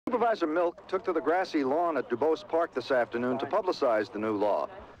Supervisor Milk took to the grassy lawn at Dubose Park this afternoon to publicize the new law.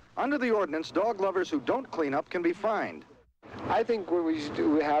 Under the ordinance, dog lovers who don't clean up can be fined. I think what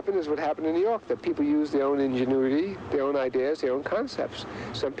would happen is what happened in New York, that people use their own ingenuity, their own ideas, their own concepts.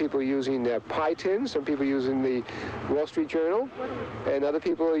 Some people are using pie tins, some people are using the Wall Street Journal, and other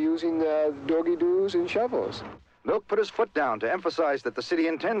people are using doggy-doos and shovels. Milk put his foot down to emphasize that the city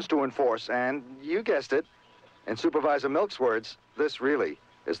intends to enforce, and you guessed it, in Supervisor Milk's words, this really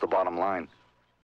is the bottom line.